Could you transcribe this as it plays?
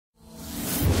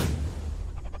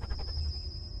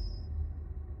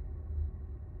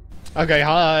Okay,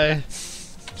 hi.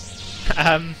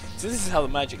 So this is how the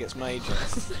magic gets made.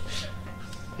 Jess.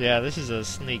 Yeah, this is a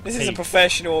sneak This peek. is a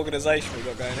professional organisation we've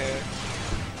got going here.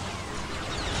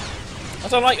 I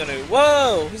don't like your new.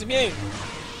 Whoa, he's immune.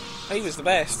 He was the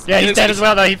best. Yeah, He he's looks dead like as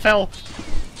well though, he fell.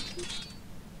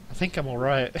 I think I'm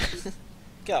alright.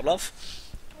 Get up, love.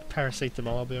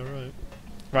 Paracetamol, I'll be alright.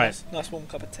 Right, Nice warm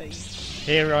cup of tea.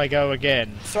 here I go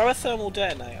again. Throw a thermal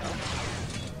detonator.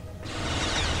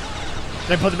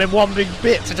 Then put them in one big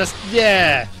bit to just,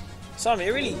 yeah! Simon,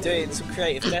 you're really doing some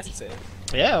creative deaths here.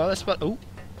 Yeah, well that's what, ooh.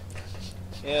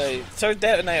 Yeah, throw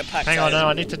detonator packs. Hang on, no,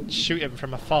 I need to shoot him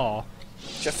from afar.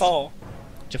 Jafar.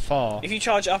 Jafar. If you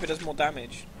charge it up, it does more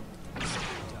damage.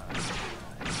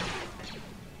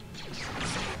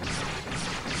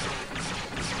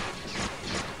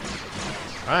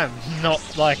 I am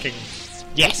not liking...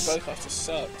 Yes! Both have to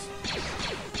suck.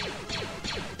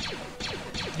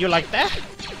 You like that?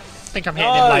 I think I'm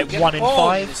hitting him like 1 in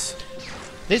 5.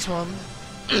 This one...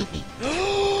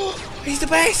 He's the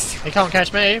best! He can't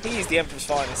catch me. He is the Emperor's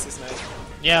finest, isn't he?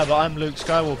 Yeah, but I'm Luke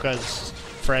Skywalker's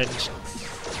friend.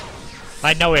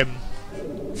 I know him.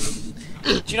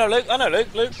 Do you know Luke? I know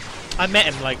Luke. Luke. I met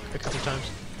him like a couple of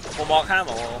times. Or Mark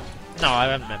Hamill. Or... No, I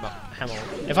haven't met Mark Hamill.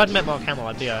 If I'd met Mark Hamill,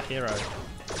 I'd be a hero.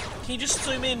 Can you just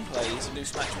zoom in, please, and do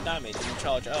some actual damage and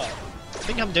charge it up? I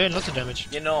think I'm doing lots of damage.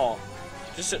 You're not.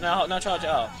 Just now charge it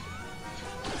up.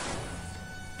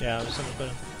 Yeah, I was so much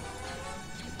better.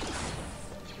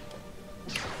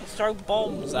 Throw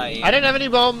bombs at him. I don't have any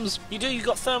bombs! You do, you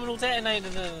got thermal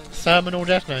detonators. Thermal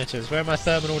detonators. Where are my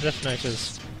thermal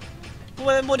detonators? Well,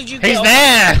 then what did you get He's off,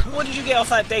 there! What did you get off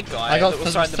that dead guy? I got that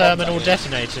was some throwing the bombs thermal at you?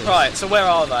 detonators. Right, so where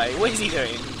are they? What is he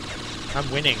doing? I'm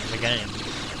winning the game.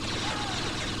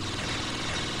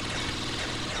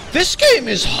 This game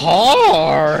is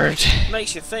hard!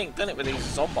 Makes you think, doesn't it, with these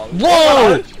zombies?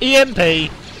 Whoa!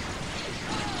 EMP!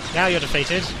 Now you're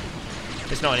defeated.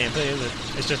 It's not an EMP, is it?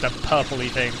 It's just a purpley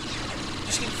thing.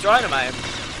 Just keep throwing them at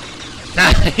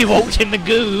him. He walked in the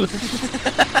goo!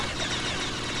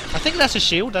 I think that's a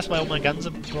shield, that's why all my guns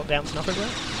have got bouncing up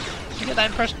everywhere. Did you get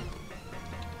that impression?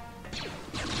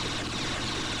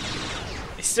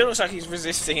 It still looks like he's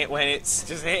resisting it when it's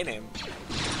just hitting him.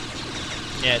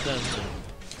 Yeah, it does.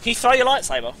 Can you throw your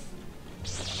lightsaber?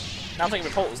 Now I'm thinking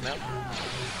of portals now.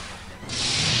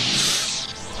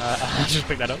 I'll just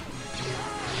pick that up.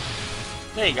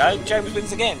 There you go, James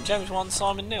wins again. James won,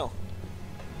 Simon nil.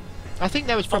 I think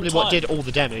that was probably what did all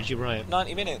the damage, you're right.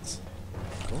 90 minutes.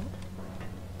 What?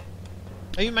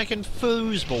 Are you making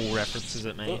foosball references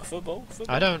at me? Football?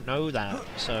 I don't know that,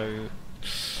 so...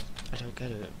 I don't get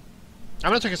it.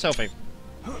 I'm gonna take a selfie.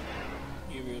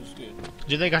 You was good. Do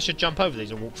you think I should jump over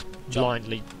these or walk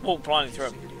blindly? Walk blindly through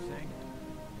them.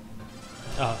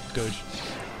 Oh, good.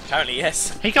 Apparently,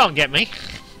 yes. He can't get me.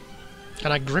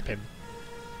 Can I grip him?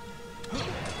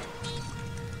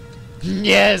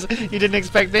 Yes! You didn't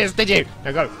expect this, did you?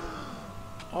 Now go.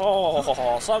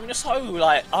 Oh, Simon, you're so,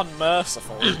 like,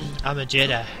 unmerciful. I'm a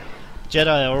Jedi.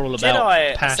 Jedi are all about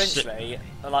Jedi, essentially,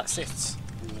 are like Siths.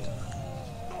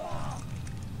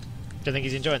 Do you think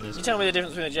he's enjoying this? You tell me the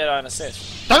difference between a Jedi and a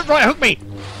Sith. Don't right hook me!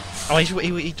 Oh,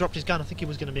 he dropped his gun. I think he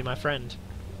was going to be my friend.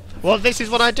 Well, this is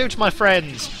what I do to my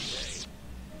friends.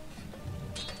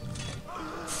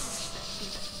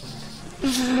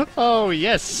 Oh,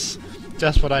 yes.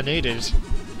 Just what I needed.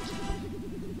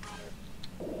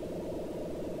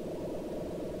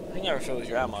 I think I refills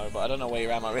your ammo, but I don't know where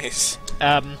your ammo is.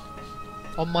 On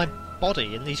my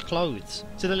body, in these clothes.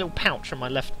 It's in a little pouch on my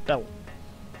left belt.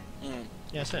 Mm.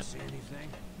 Yeah, that's it.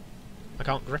 I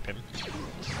can't grip him.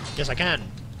 Yes, I can.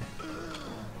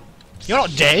 You're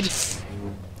not dead!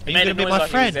 Are you going to be my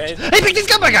friend? He picked his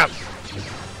gun back up!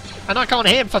 And I can't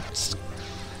hit him for...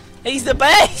 He's the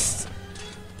best!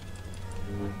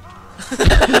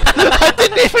 I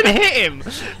didn't even hit him!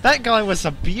 That guy was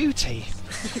a beauty.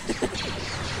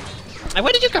 And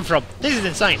where did you come from? This is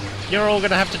insane. You're all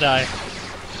going to have to die.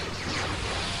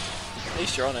 At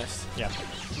least you're honest. Yeah.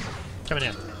 Come in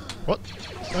here. What?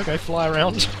 Okay, fly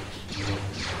around.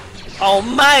 Oh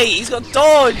mate, he's got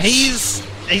dodge! He's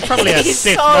probably a he's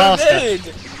Sith so master. Good.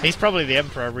 He's probably the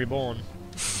Emperor reborn.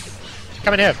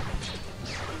 Come in here.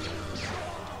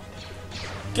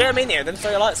 Get him in here, then throw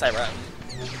your lightsaber at him.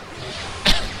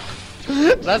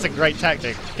 That's a great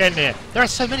tactic. Get in here. There are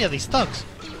so many of these thugs.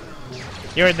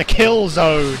 You're in the kill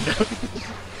zone.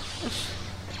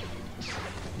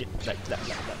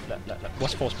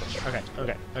 What's force push? Okay.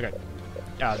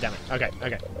 Oh, damn it. Okay.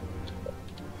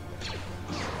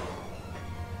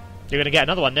 You're gonna get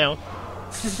another one now.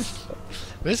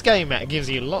 This game gives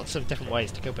you lots of different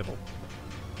ways to kill people.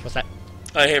 What's that?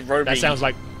 I hear Roby. That sounds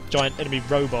like giant enemy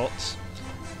robots.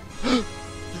 Do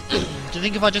you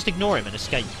think if I just ignore him and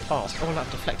escape past, oh, I'm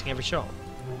deflecting every shot?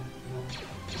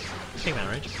 Think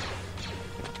range.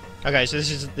 Okay, so this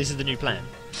is the new plan.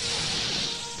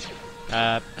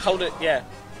 Hold it, yeah.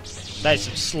 There's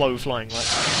some slow flying like.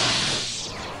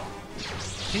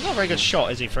 He's not a very good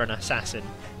shot, is he, for an assassin?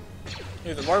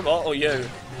 Who, the robot or you?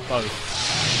 Both.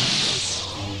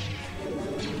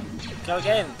 Go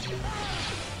again.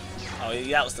 Oh,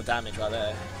 that was the damage right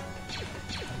there.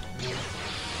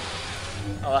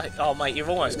 Oh, mate, you've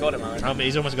almost got him, man. I mean,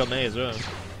 he's almost got me as well.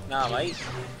 Nah, mate.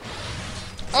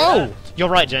 Oh! You're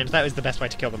right, James. That is the best way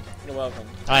to kill them. You're welcome.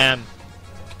 I am.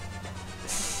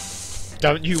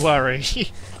 Don't you worry.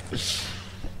 This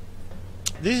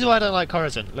is why I don't like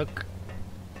Coruscant. Look.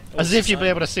 As if you'd be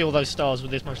able to see all those stars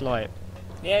with this much light.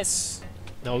 Yes.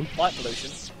 No. Light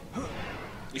pollution.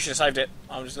 You should have saved it.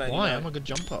 I'm just letting Why? you know. I'm a good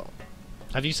jumper.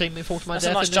 Have you seen me fall to my That's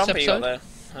death a nice in this jumper you got episode?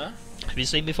 there. Huh? Have you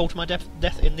seen me fall to my death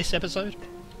in this episode?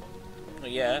 Oh,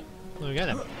 yeah. There we go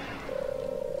then.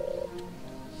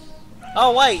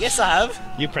 Oh, wait, yes I have.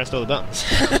 You pressed all the buttons.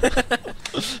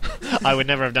 I would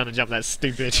never have done a jump that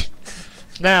stupid.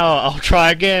 Now I'll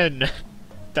try again.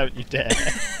 Don't you dare.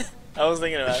 I was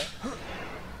thinking about it.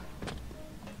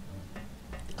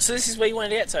 So this is where you want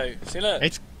to get to. See, look.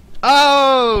 It's...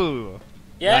 Oh!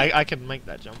 Yeah? I can make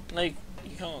that jump. No, you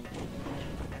can't.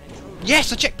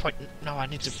 Yes, a checkpoint! No, I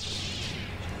need to...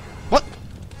 What?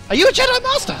 Are you a Jedi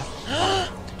Master?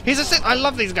 He's a Sith... I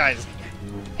love these guys.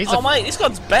 He's oh, mate, this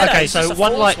one's better. Okay, He's so just a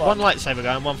one Force lightsaber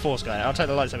guy and one Force guy. I'll take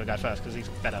the lightsaber guy first, because he's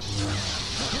better.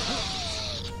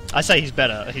 I say he's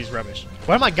better, he's rubbish.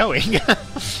 Where am I going?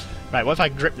 Right, what if I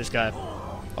grip this guy?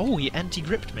 Oh, he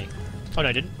anti-gripped me. Oh, no,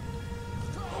 I didn't.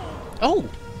 Oh!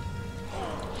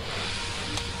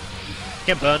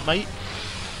 Get burnt, mate.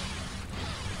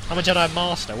 I'm a Jedi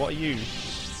Master, what are you? You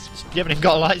haven't even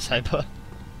got a lightsaber.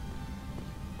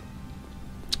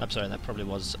 I'm sorry, that probably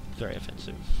was very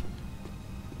offensive.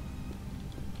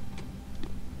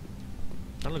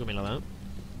 Don't look at me like that.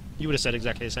 You would have said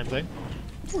exactly the same thing.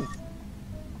 Ooh.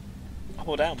 Up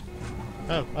or down?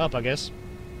 Oh, up, I guess.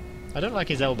 I don't like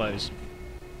his elbows.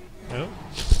 Oh.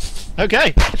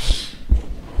 Okay!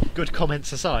 Good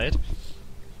comments aside.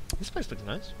 This place looks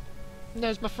nice.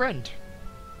 There's my friend.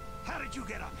 How did you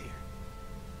get up here?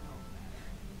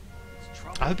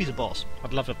 I hope he's a boss.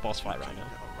 I'd love a boss fight right now.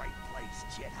 The right place,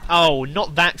 Jedi. Oh,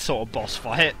 not that sort of boss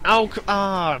fight. Oh,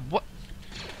 what?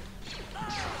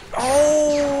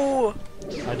 Oh!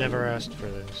 I never asked for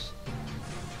this.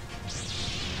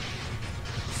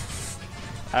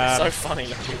 So funny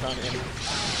looking on him.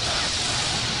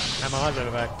 And my eyes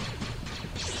over back.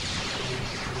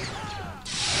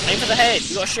 Aim for the head.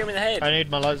 You gotta shoot him in the head. I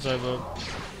need my lightsaber.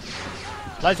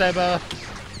 Lightsaber!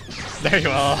 There you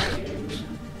are.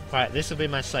 Right, this will be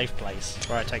my safe place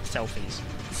where I take selfies.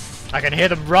 I can hear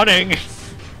them running!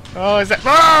 Oh, is that.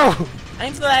 Oh!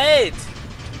 Aim for the head!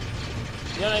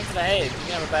 You don't aim for the head, you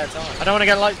can have a bad time. I don't want to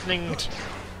get lightninged.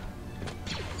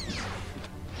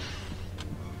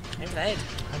 Aim for the head.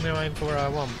 I'm going to aim for where I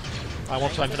want. I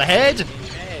want to aim for the head!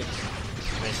 Head.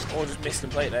 Missed. Or just miss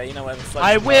completely, you know where the float.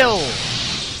 I will!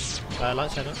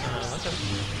 Lightsaber.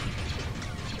 Lightsaber.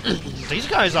 These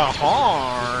guys are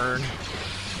hard!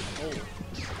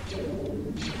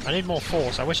 I need more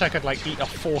force. I wish I could like eat a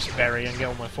force berry and get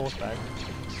all my force back.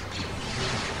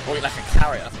 Or like a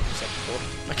carrot, I think you said before.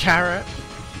 A carrot?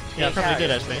 Yeah, I probably did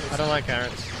carrot. actually. I don't like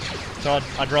carrots. So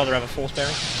I'd rather have a force berry.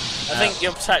 I think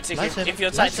your tactic, if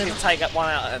your tactic is take one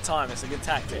out at a time, it's a good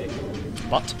tactic.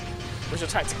 What? Was your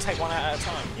tactic take one out at a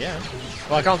time? Yeah.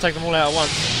 Well, I can't take them all out at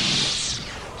once.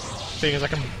 Seeing as I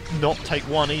can not take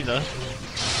one either.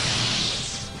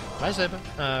 Lightsaber.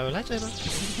 Lightsaber.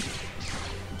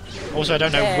 Also, I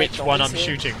don't know which one I'm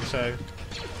shooting, so...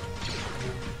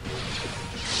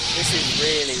 This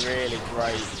is really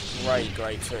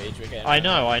great footage we're getting. I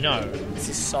know. This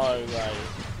is so great.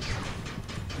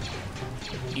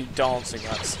 You dancing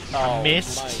like... I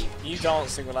missed. Mate, you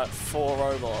dancing with like 4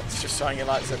 robots, just showing your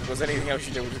lightsaber, because anything else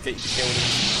you do will just get you killed.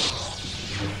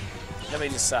 Let me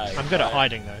just say... I'm good at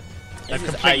hiding, though. I've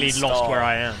completely lost where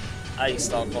I am.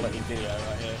 A-star quality video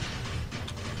right here.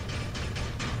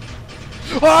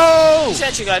 Oh! It's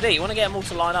actually a good idea. You want to get them all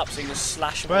to line up so you can just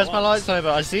slash them. Where's my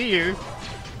lightsaber? I see you.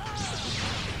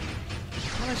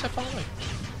 Why are they so far away?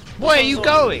 Where are you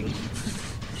going? You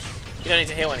don't need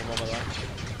to heal anymore, by the way.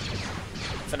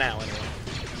 For now, anyway.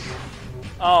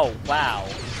 Oh, wow.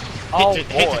 Hit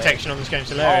detection on this game's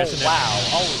hilarious, isn't it? Wow.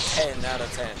 Oh, 10 out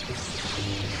of 10.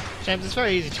 James, it's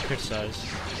very easy to criticise.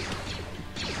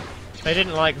 They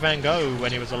didn't like Van Gogh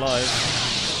when he was alive.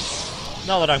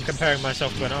 Not that I'm comparing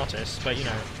myself to an artist, but you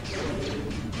know.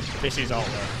 This is all.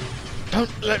 Don't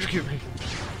electrocute me.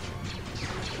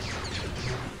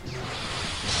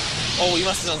 Oh, you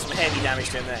must have done some heavy damage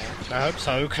to him there. I hope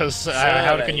so, because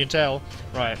how can you tell?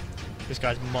 Right, this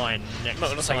guy's mine next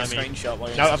Look, it looks time. like a screenshot. While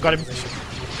you're No, in I've got him. position.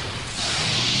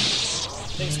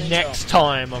 Next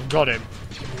time, I've got him.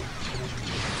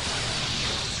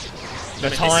 The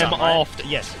This time time, right? after,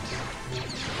 yes.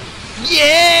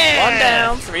 Yeah! 1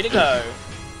 down, 3 to go.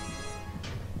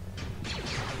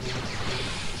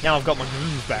 Now I've got my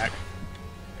groove back.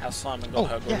 How Simon got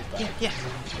her groove back. yeah.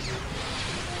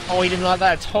 Oh, he didn't like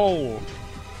that at all.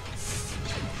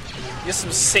 There's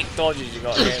some sick dodges you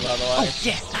got here, by the way. Oh,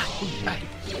 yeah.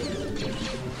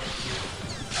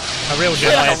 A real I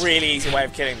feel like a Jedi. really easy way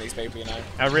of killing these people, you know.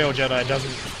 A real Jedi doesn't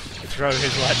throw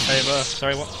his lightsaber.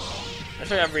 Sorry, what? I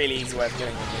feel like a really easy way of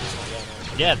killing them.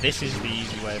 Yeah, this is the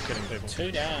easy way of killing people.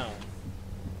 2 down.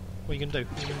 What are you gonna do?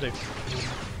 What are you gonna do?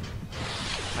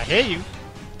 I hear you.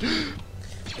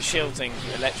 The shield thing,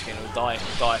 you electrocute him, he'll die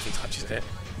if he touches it.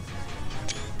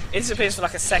 It disappears for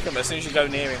like a second, but as soon as you go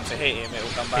near him to hit him, it will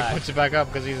come He back. puts it back up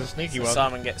because he's a sneaky So one.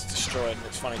 Simon gets destroyed, and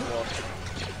it's funny to watch.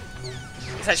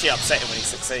 It's actually upsetting when he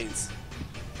succeeds.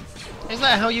 Is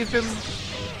that how you've been?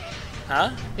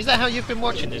 Huh? Is that how you've been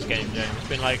watching this game, James? It's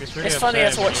been like it's really. It's funnier to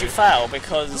upsetting watch you fail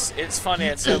because it's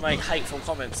funnier to make hateful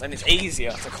comments, and it's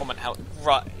easier to comment out.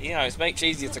 Right, you know, it's much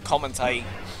easier to commentate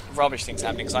rubbish things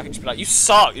happening because I can just be like, "You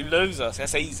suck, you loser." So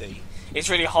that's easy. It's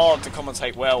really hard to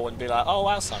commentate well and be like, "Oh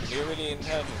wow, Simon, you're really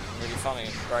intelligent, and really funny,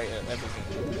 and great at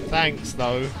everything." Thanks,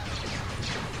 though.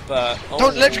 But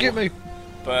Don't electrocute me.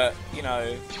 But you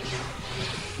know,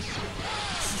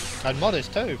 And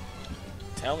modest too.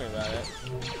 tell me about it.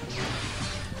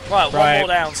 Right, one Right. more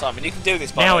down, Simon. You can do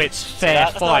this, buddy. Now it's See fair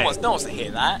that? fight. No one wants to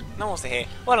hear that. No one wants to hear.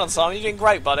 Well done, Simon. You're doing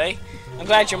great, buddy. I'm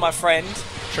glad you're my friend.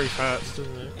 Truth hurts,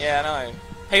 doesn't it? Yeah, I know.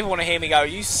 People want to hear me go,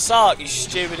 "You suck, you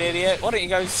stupid idiot. Why don't you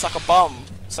go suck a bum?"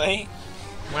 See?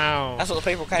 Wow. That's what the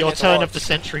people came Your here to turn watch. of the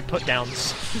century put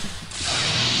downs.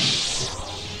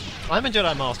 I'm a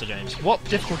Jedi Master, James. What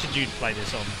difficulty did you play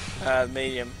this on?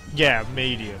 Medium. Yeah,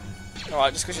 medium.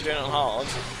 Alright, just because you're doing it on hard.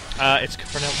 It's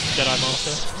pronounced Jedi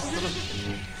Master.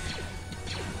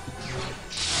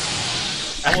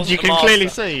 I As wasn't you the can master. clearly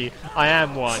see, I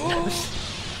am one.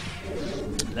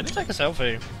 Let me take a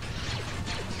selfie.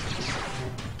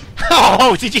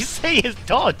 Oh, did you see his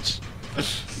dodge?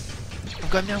 I'm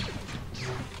going now.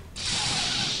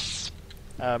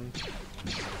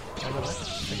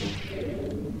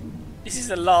 This is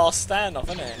the last standoff,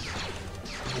 isn't it?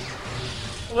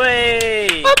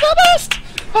 Whee! I'm the best!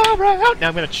 Alright, now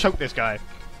I'm gonna choke this guy.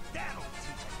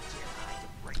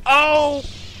 Oh!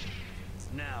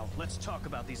 Now, let's talk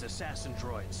about these assassin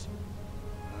droids.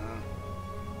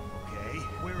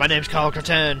 Okay. My name's Carl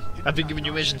Cratan. I've been giving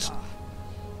you visions.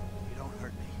 You don't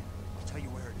hurt me. I'll tell you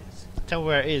where it is. Tell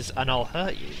where it is and I'll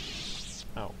hurt you.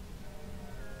 Oh.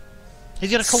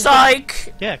 He's gonna call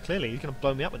Psych! Yeah, clearly, he's gonna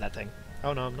blow me up with that thing.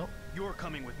 Oh no, I'm not. You're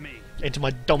coming with me. Into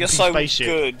my dumpy You're so spaceship.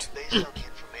 good. Based on the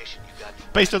information you got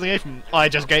from Based on the information I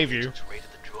just gave you. raided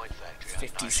the droid factory on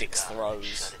 56 Nashika, throws.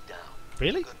 shut it down.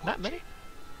 Really? That many?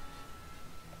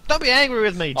 Don't be angry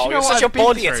with me. Do Oh, you know you're what such a I've been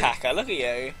body through? attacker. Look at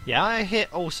you. Yeah, I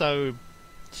hit also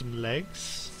some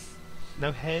legs.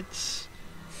 No heads.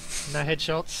 No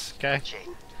headshots. Okay.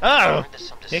 Jaden, Oh! learned that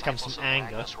some Here comes disciples some of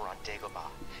anger. Magnus were on Dagobah.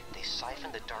 They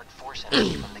siphoned the dark force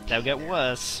energy from the They'll key get there.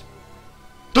 worse.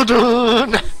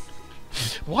 Dun-dun!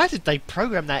 Why did they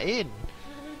program that in?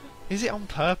 Is it on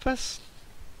purpose?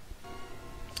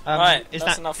 Right, is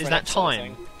that's that enough for is an that episode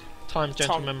time? thing. Time,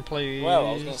 gentlemen, please. Well,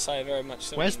 I was going to say very much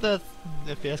so. Where's the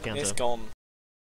FPS counter? It's gone.